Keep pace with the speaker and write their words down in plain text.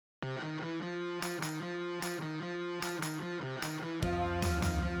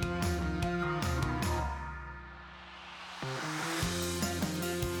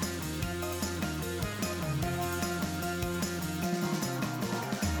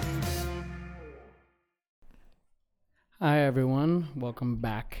Hi, everyone. Welcome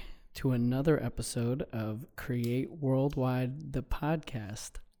back to another episode of Create Worldwide, the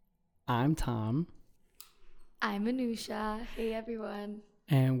podcast. I'm Tom. I'm Anusha. Hey, everyone.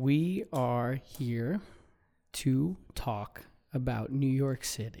 And we are here to talk about New York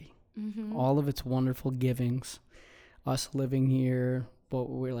City. All of its wonderful givings, us living here, but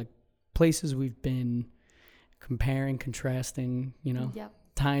we're like places we've been, comparing, contrasting, Yep.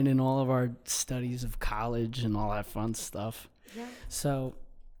 tying in all of our studies of college and all that fun stuff. Yeah. So,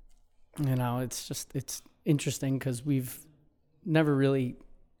 it's interesting because we've never really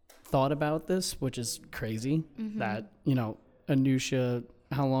thought about this, which is crazy. That, Anusha,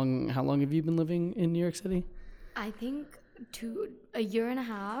 how long have you been living in New York City? I think a year and a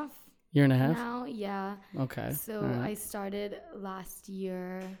half. Year and a half? Now, yeah. Okay. So right. I started last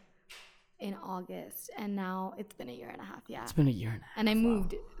year in August, and now it's been a year and a half. Yeah. It's been a year and a half. And I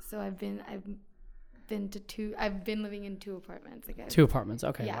moved, so I've been living in two apartments, I guess. 2 apartments.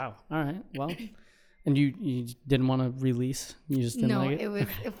 Okay. Yeah. Wow. All right. Well, and you didn't want to release? You just didn't like it? No, it was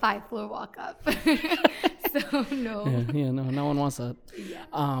a 5-floor walk up. So no. Yeah. No one wants that. Yeah.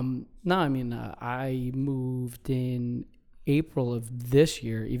 No, I mean, I moved in April of this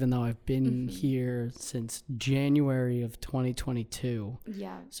year, even though I've been here since January of 2022.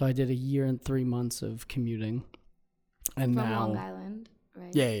 Yeah. So I did a year and 3 months of commuting. And From now, Long Island, right?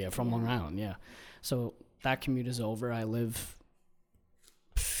 Yeah, from Long Island, yeah. So that commute is over. I live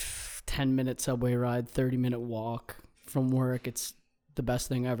 10-minute subway ride, 30-minute walk from work. It's the best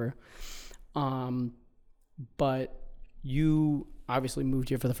thing ever. But you obviously moved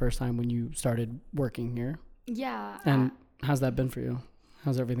here for the first time when you started working here. Yeah. And how's that been for you?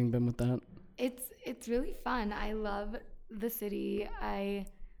 How's everything been with that? It's really fun. I love the city. I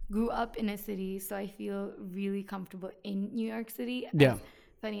grew up in a city, so I feel really comfortable in New York City. Yeah. As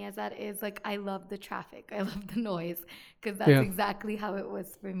funny as that is, like, I love the traffic. I love the noise, because that's exactly how it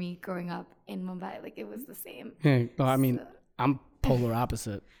was for me growing up in Mumbai. Like, it was the same. Yeah. Well, I mean, I'm polar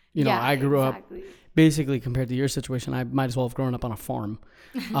opposite. I grew up basically compared to your situation. I might as well have grown up on a farm.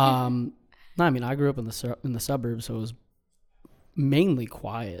 No, I mean, I grew up in the suburbs, so it was mainly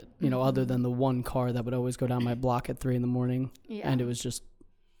quiet. Other than the one car that would always go down my block at 3 a.m, and it was just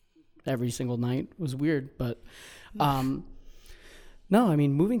every single night. It was weird, but no, I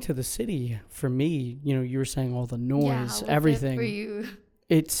mean, moving to the city for me, you were saying all the noise, everything. For you?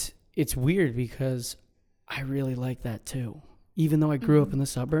 It's weird because I really like that too. Even though I grew up in the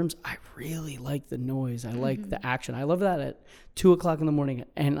suburbs, I really like the noise. I like the action. I love that at 2 o'clock in the morning.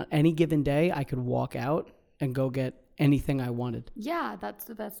 And any given day, I could walk out and go get anything I wanted. Yeah, that's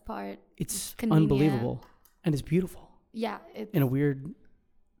the best part. It's unbelievable. And it's beautiful. Yeah. It's in a weird,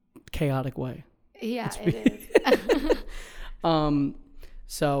 chaotic way. Yeah, it is.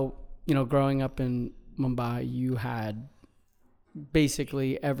 So, growing up in Mumbai, you had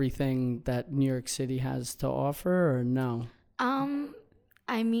basically everything that New York City has to offer, or no?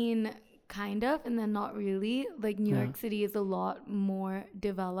 I mean, kind of, and then not really. Like, New York City is a lot more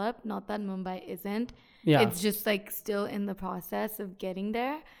developed. Not that Mumbai isn't. Yeah. It's just, like, still in the process of getting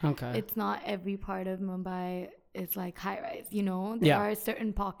there. Okay. It's not every part of Mumbai is, like, high-rise, There are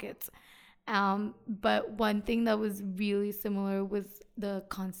certain pockets. But one thing that was really similar was the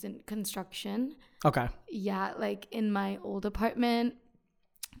constant construction. Okay. Yeah, like, in my old apartment,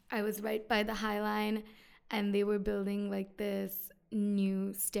 I was right by the High Line, and they were building, like, this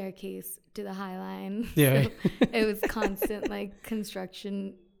new staircase to the High Line. Yeah. So it was constant, like,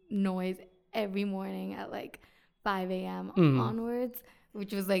 construction noise every morning at, like, 5 a.m. onwards,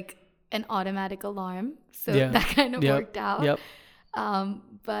 which was, like, an automatic alarm. So that kind of worked out. Yep.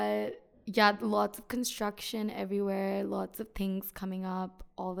 But yeah, lots of construction everywhere, lots of things coming up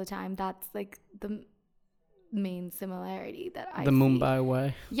all the time. That's, like, the main similarity that I see. The Mumbai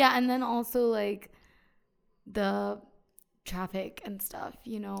way. Yeah, and then also, like, the traffic and stuff,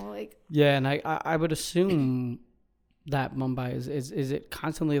 like. Yeah, and I would assume that Mumbai is it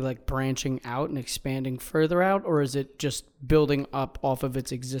constantly, like, branching out and expanding further out, or is it just building up off of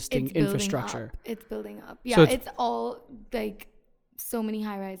its existing infrastructure? It's building up. Yeah, so it's all, like, so many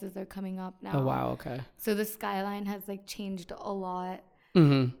high rises are coming up now. Oh wow, okay. So the skyline has, like, changed a lot.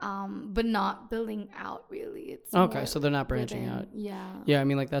 Mm-hmm. But not building out really. It's okay, so they're not branching out. Yeah, I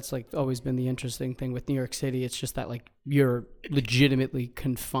mean, like, that's, like, always been the interesting thing with New York City. It's just that, like, you're legitimately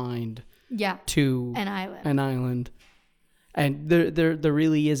confined to an island, and there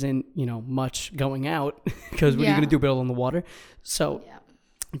really isn't much going out because what are you gonna do, build on the water? So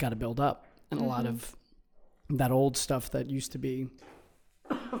you got to build up, and a lot of that old stuff that used to be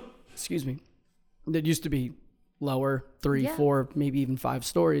that used to be lower, 3, 4, maybe even 5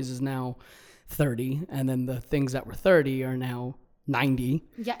 stories is now 30, and then the things that were 30 are now 90.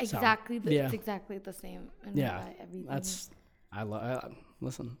 Yeah, exactly. So, it's exactly the same. And everything.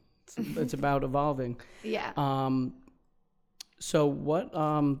 Listen, it's about evolving. Yeah. So what,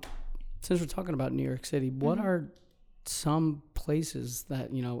 since we're talking about New York City, what are some places that,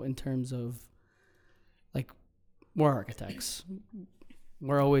 in terms of, like, we're architects.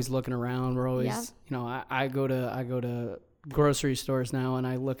 We're always looking around. We're always, I go to grocery stores now, and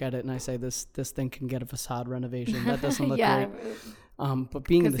I look at it and I say, this thing can get a facade renovation. That doesn't look great. But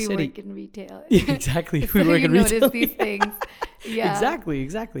being in the city, work in retail. Exactly. So we work in retail. Notice these things. Yeah.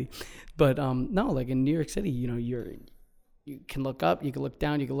 Exactly. But no, like in New York City, you can look up, you can look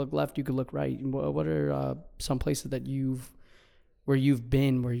down, you can look left, you can look right. What are some places that you've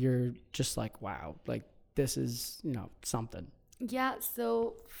been where you're just like, wow, like this is something? Yeah.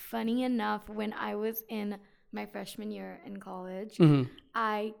 So funny enough, when I was in my freshman year in college,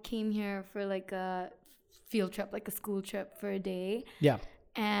 I came here for like a field trip, like a school trip for a day. Yeah.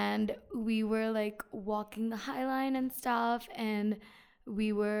 And we were like walking the High Line and stuff, and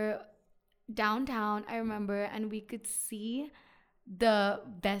we were downtown, I remember, and we could see the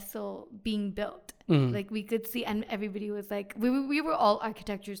vessel being built. Like we could see, and everybody was like, we were all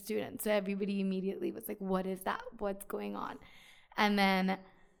architecture students, so everybody immediately was like, what is that? What's going on? And then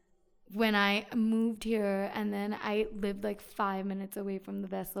when I moved here, and then I lived like 5 minutes away from the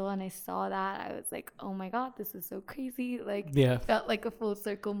vessel, and I saw that, I was like, oh my God, this is so crazy. Like, felt like a full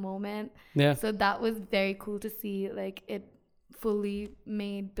circle moment. Yeah. So that was very cool to see, like it fully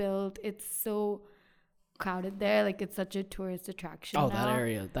made, built. It's so crowded there. Like it's such a tourist attraction. Oh, now. that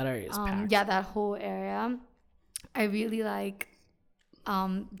area is packed. Yeah, that whole area. I really like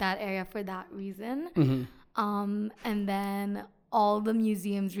that area for that reason. And then all the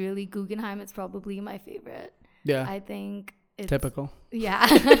museums, really. Guggenheim is probably my favorite. Yeah. I think it's typical. Yeah.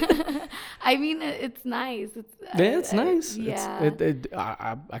 I mean, it's nice. It's nice.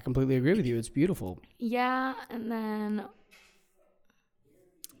 Yeah. I completely agree with you. It's beautiful. Yeah. And then,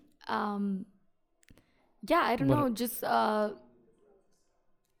 yeah, I don't know. Just, what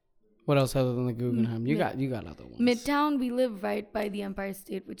else other than the Guggenheim? You got other ones. Midtown, we live right by the Empire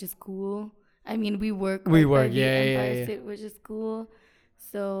State, which is cool. I mean, we work by the Empire State, which is cool.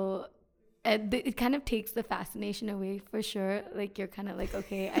 So it kind of takes the fascination away for sure. Like you're kind of like,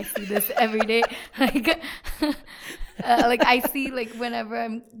 okay, I see this every day. Like, like I see, like whenever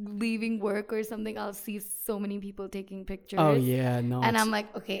I'm leaving work or something, I'll see so many people taking pictures. Oh yeah, no. And I'm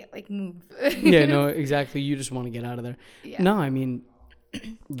like, okay, like move. Yeah, no, exactly. You just want to get out of there. Yeah. No, I mean,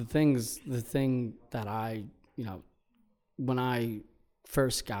 the thing that I, when I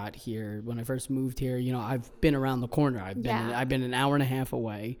first got here, when I first moved here, I've been around the corner. I've been an hour and a half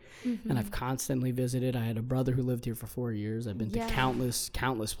away, and I've constantly visited. I had a brother who lived here for 4 years. I've been to countless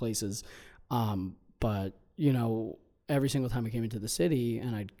places, but every single time I came into the city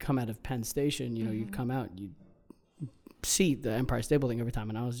and I'd come out of Penn Station, you'd come out, you'd see the Empire State Building every time,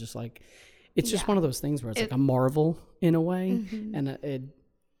 and I was just like, it's just one of those things where it's like a marvel in a way, and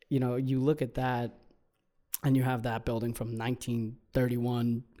you look at that. And you have that building from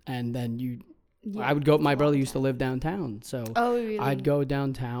 1931, and then I would go. My brother used to live downtown, so really? I'd go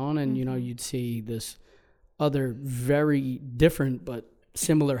downtown, and you'd see this other very different but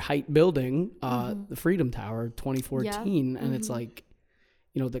similar height building, the Freedom Tower, 2014, and it's like,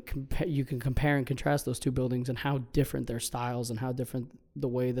 you can compare and contrast those two buildings and how different their styles and how different the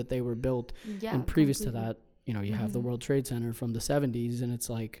way that they were built. Yeah, and previous to that, you have the World Trade Center from the 70s, and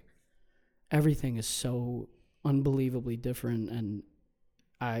it's like. Everything is so unbelievably different, and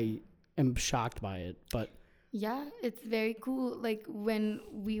I am shocked by it. But yeah, it's very cool. Like when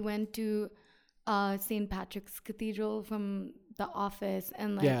we went to St. Patrick's Cathedral from the office,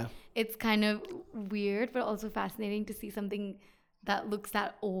 and like it's kind of weird, but also fascinating to see something that looks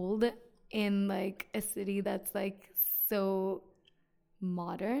that old in like a city that's like so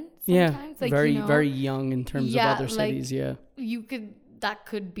modern. Sometimes. Like, very young in terms of other cities. That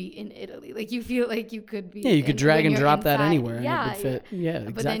could be in Italy. Like you feel like you could be. Yeah, you could drag and drop that anywhere, and it would fit. Yeah,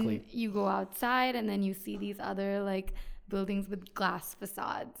 exactly. But then you go outside, and then you see these other like buildings with glass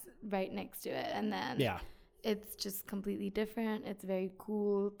facades right next to it, and then it's just completely different. It's very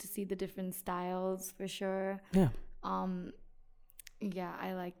cool to see the different styles for sure. Yeah. Yeah,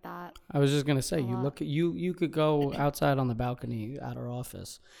 I like that. I was just gonna say, you could go outside on the balcony at our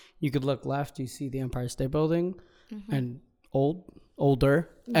office. You could look left, you see the Empire State Building, and older,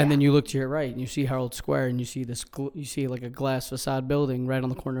 and then you look to your right and you see Herald Square, and you see this you see like a glass facade building right on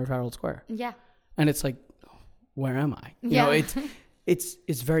the corner of Herald Square. Yeah. And it's like, where am I?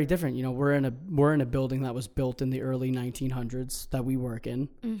 it's very different. You know, we're in a building that was built in the early 1900s that we work in.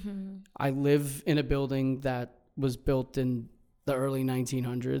 Mm-hmm. I live in a building that was built in the early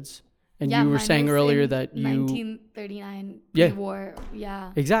 1900s. And you were saying earlier that 1939 war.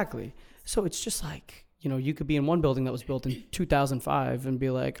 Yeah. Exactly. So it's just like, you know, you could be in one building that was built in 2005 and be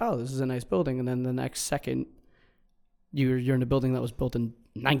like, oh, this is a nice building. And then the next second, you're in a building that was built in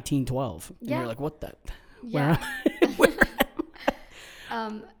 1912. And you're like, what the? Yeah.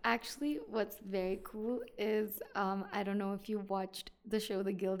 Actually, what's very cool is I don't know if you watched the show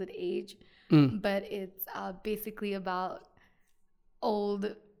The Gilded Age, but it's basically about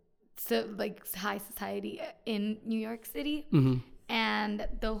old, so like high society in New York City. Mm-hmm. And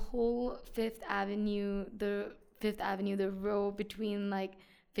the whole Fifth Avenue, the row between like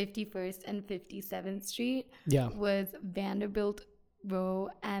 51st and 57th Street was Vanderbilt Row,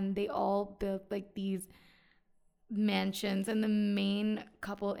 and they all built like these mansions, and the main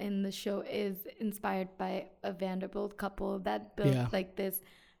couple in the show is inspired by a Vanderbilt couple that built like this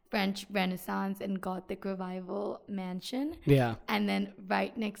French Renaissance and Gothic Revival mansion. Yeah. And then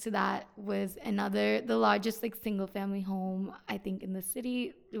right next to that was the largest like single family home, I think, in the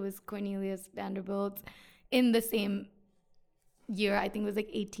city. It was Cornelius Vanderbilt's in the same year. I think it was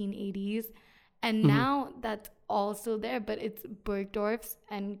like 1880s. And now that's also there, but it's Bergdorf's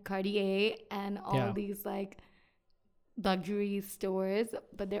and Cartier and all these like luxury stores,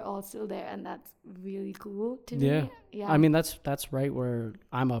 but they're all still there, and that's really cool to me. Yeah, I mean that's right where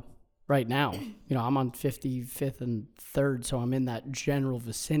I'm up right now. You know, I'm on 55th and 3rd, so I'm in that general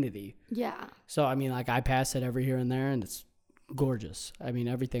vicinity. Yeah. So I mean, like I pass it every here and there, and it's gorgeous. I mean,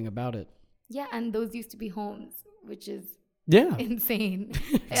 everything about it. Yeah, and those used to be homes, which is insane.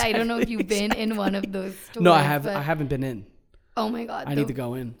 Exactly. I don't know if you've been in one of those stores. No, I haven't been in. Oh my god, I need to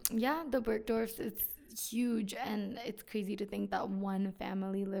go in. Yeah, the Bergdorf's, it's huge, and it's crazy to think that one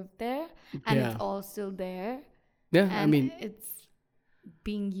family lived there, and it's all still there. Yeah, and I mean, it's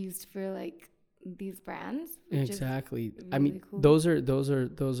being used for like these brands. Exactly. Really I mean, cool. those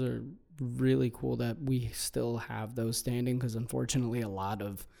are really cool that we still have those standing, because unfortunately a lot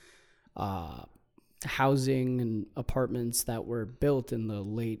of housing and apartments that were built in the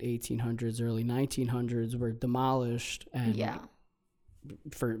late 1800s, early 1900s were demolished and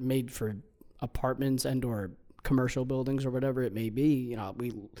made for apartments and or commercial buildings or whatever it may be. You know,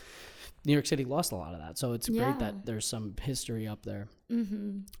 New York City lost a lot of that, so it's great that there's some history up there.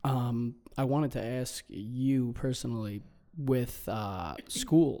 Mm-hmm. I wanted to ask you personally with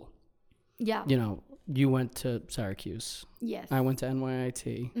school. Yeah, you know, you went to Syracuse. Yes. I went to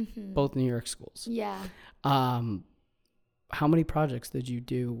NYIT. Mm-hmm. Both New York schools. Yeah. How many projects did you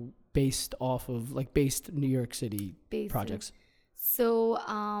do based New York City projects? So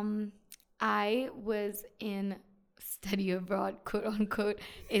I was in study abroad, quote unquote,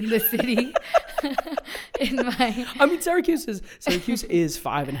 in the city. I mean, Syracuse is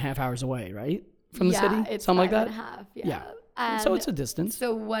 5.5 hours away, right? From the city? It's something like that? 5.5, yeah. So it's a distance.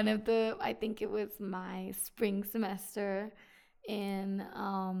 So I think it was my spring semester in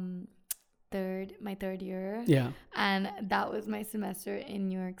my third year. Yeah. And that was my semester in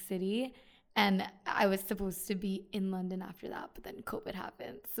New York City. And I was supposed to be in London after that, but then COVID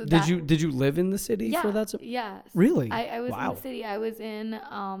happened. So did you live in the city for that? Yeah. Really? I was in the city. I was in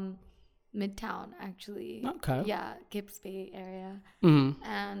Midtown, actually. Okay. Yeah, Gibbs Bay area. Mm-hmm.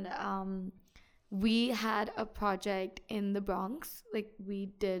 And we had a project in the Bronx.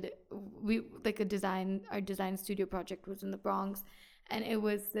 Our design studio project was in the Bronx, and it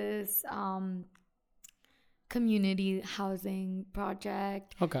was this community housing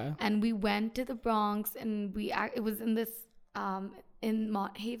project. Okay. And we went to the Bronx, and it was in this in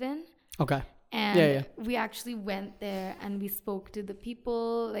Mott Haven. Okay. And we actually went there, and we spoke to the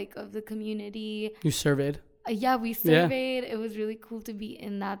people of the community. You surveyed? Yeah, we surveyed. It was really cool to be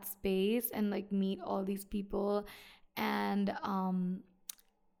in that space and meet all these people. And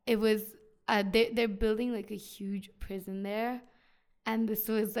it was they're building a huge prison there, and this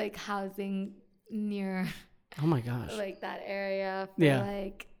was housing near oh my gosh, that area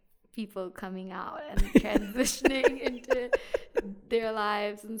for people coming out and transitioning into their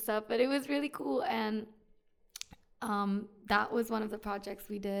lives and stuff. But it was really cool, and that was one of the projects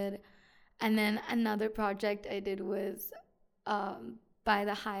we did. And then another project I did was by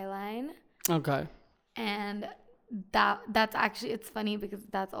the High Line. Okay. And that's actually, it's funny because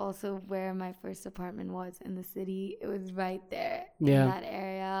that's also where my first apartment was in the city. It was right there in that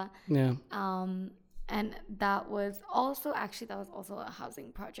area. Yeah. And that was also a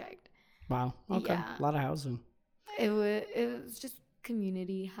housing project. Wow. Okay. Yeah. A lot of housing. It was just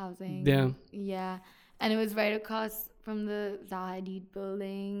community housing. Yeah. Yeah. And it was right across from the Zaha Hadid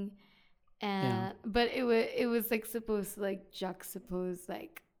building, and but it was like supposed to like juxtapose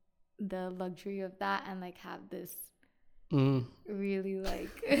like the luxury of that and like have this really like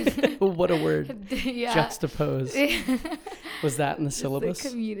what a word. Juxtapose. Was that in the syllabus? The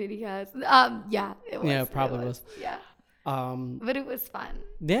community has yeah, it was. Yeah, it probably was. Yeah. But it was fun.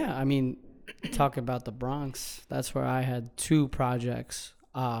 Yeah, I mean, talk about the Bronx. That's where I had 2 projects.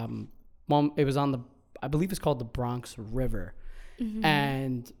 One, it was on the, I believe it's called the Bronx River,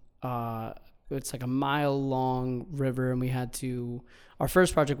 and it's like a mile-long river, and we had to. Our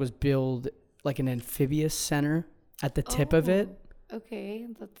first project was build like an amphibious center at the tip of it. Okay,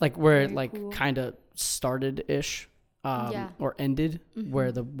 that's like where it like cool. Kind of started ish, or ended,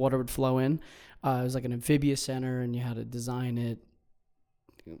 where the water would flow in. It was like an amphibious center, and you had to design it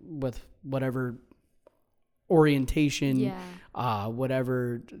with whatever orientation,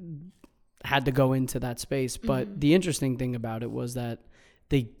 whatever had to go into that space. But the interesting thing about it was that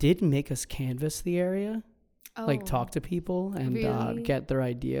they did make us canvas the area, like talk to people and get their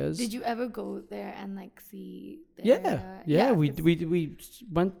ideas. Did you ever go there and like see? Yeah. We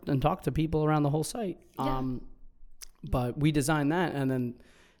went and talked to people around the whole site. But we designed that, and then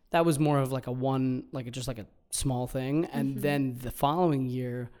that was more of like just like a small thing. And then the following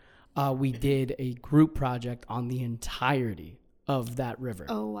year, we did a group project on the entirety of that river.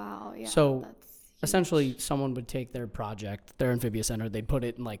 Oh, wow. Yeah. So essentially someone would take their project, their amphibious center, they'd put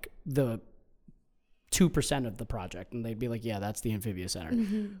it in like the 2% of the project, and they'd be like, yeah, that's the amphibious center.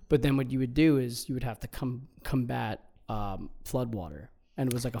 But then what you would do is you would have to combat floodwater. And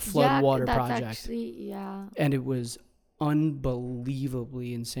it was like a floodwater project. Actually, and it was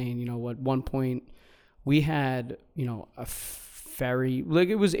unbelievably insane. You know, at one point we had, a ferry, like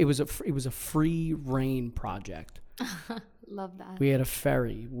it was a free reign project. Love that. We had a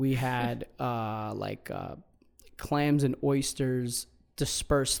ferry. We had clams and oysters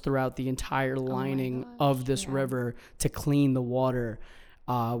dispersed throughout the entire lining of this river to clean the water.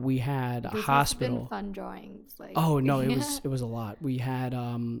 We had a hospital. Been fun drawings. Like. Oh no, it was a lot. We had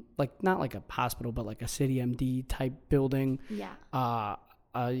not like a hospital, but like a city MD type building. Yeah.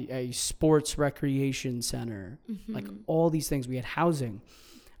 A sports recreation center, like all these things. We had housing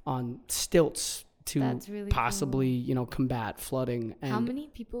on stilts to really possibly cool. Combat flooding. And how many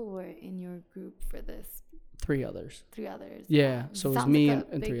people were in your group for this? 3 others. 3 others. Yeah. So it was me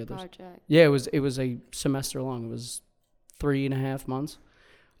and 3 others. Project. Yeah, it was a semester long. It was 3.5 months.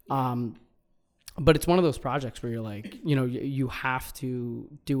 But it's one of those projects where you're like, you have to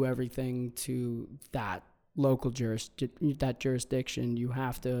do everything to that local jurisdiction. You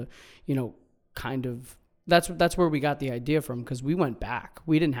have to, kind of, that's where we got the idea from, because we went back.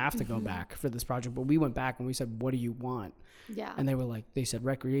 We didn't have to go back for this project, but we went back and we said, what do you want? Yeah. And they said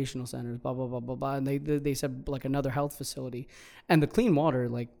recreational centers, blah, blah, blah, blah, blah. And they said like another health facility, and the clean water,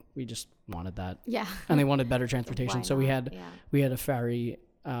 like we just wanted that. Yeah. And they wanted better transportation. So we had a ferry,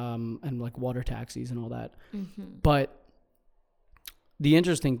 and like water taxis and all that. But the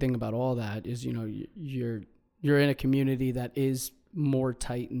interesting thing about all that is, you're in a community that is more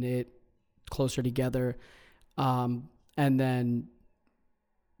tight knit, closer together. And then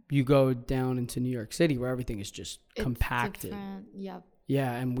you go down into New York City where everything is just compacted. Yep.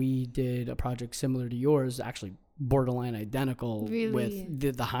 Yeah. And we did a project similar to yours, actually borderline identical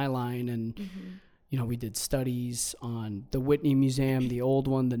with the High Line. And, we did studies on the Whitney Museum, the old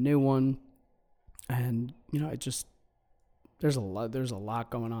one, the new one. And, there's a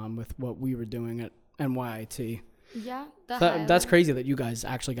lot going on with what we were doing at NYIT. Yeah. That's crazy that you guys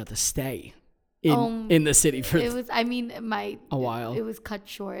actually got to stay in the city for a while. It was cut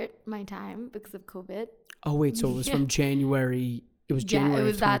short, my time, because of COVID. Oh, wait. So it was from January. It was January it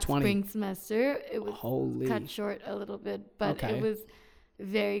was 2020. That spring semester. It was cut short a little bit, but it was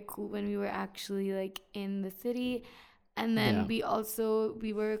very cool when we were actually like in the city. And then we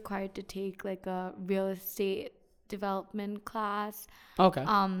were required to take like a real estate development class. Okay.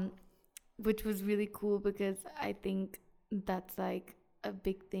 Which was really cool, because I think that's like a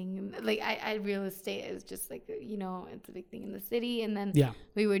big thing. Like I real estate is just like, it's a big thing in the city. And then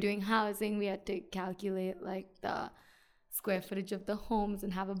we were doing housing. We had to calculate like the square footage of the homes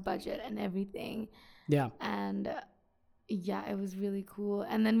and have a budget and everything. Yeah. And it was really cool.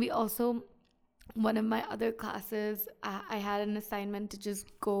 And then we also, one of my other classes, I had an assignment to just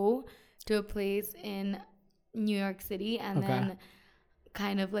go to a place in New York City and then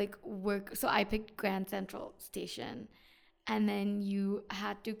kind of like work. So I picked Grand Central Station, and then you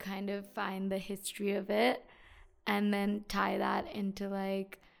had to kind of find the history of it and then tie that into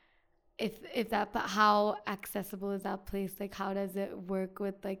like, how accessible is that place? Like, how does it work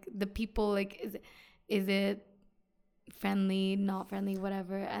with like the people? Like, is it friendly, not friendly,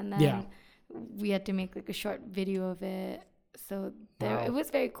 whatever. And then we had to make like a short video of it. So it was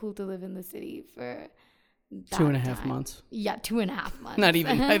very cool to live in the city for 2.5 months. Yeah, 2.5 months. Not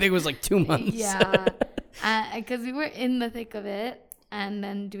even. I think it was like 2 months. Yeah, because we were in the thick of it, and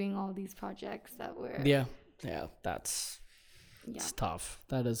then doing all these projects that were. Yeah, that's it's tough.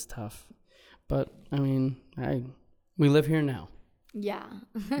 That is tough. But I mean, we live here now. Yeah.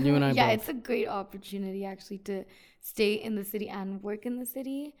 You and I both. It's a great opportunity actually to stay in the city and work in the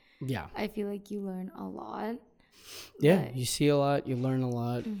city. Yeah. I feel like you learn a lot. Yeah, you see a lot, you learn a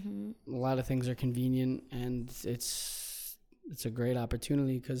lot. Mm-hmm. A lot of things are convenient, and it's a great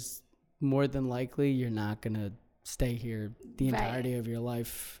opportunity because more than likely you're not going to stay here the entirety of your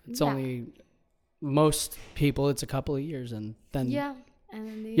life. It's only most people, it's a couple of years, and then and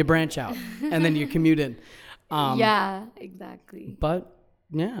then you branch out and then you commute in. Yeah, exactly. But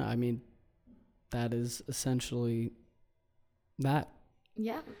yeah, I mean, that is essentially that.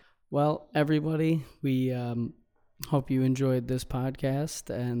 Yeah. Well, everybody, we hope you enjoyed this podcast,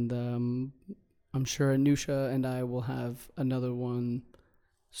 and I'm sure Anusha and I will have another one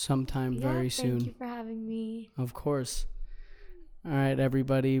sometime very soon. Thank you for having me. Of course. All right,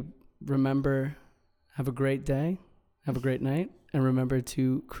 everybody, remember, have a great day, have a great night, and remember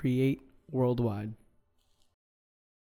to create worldwide.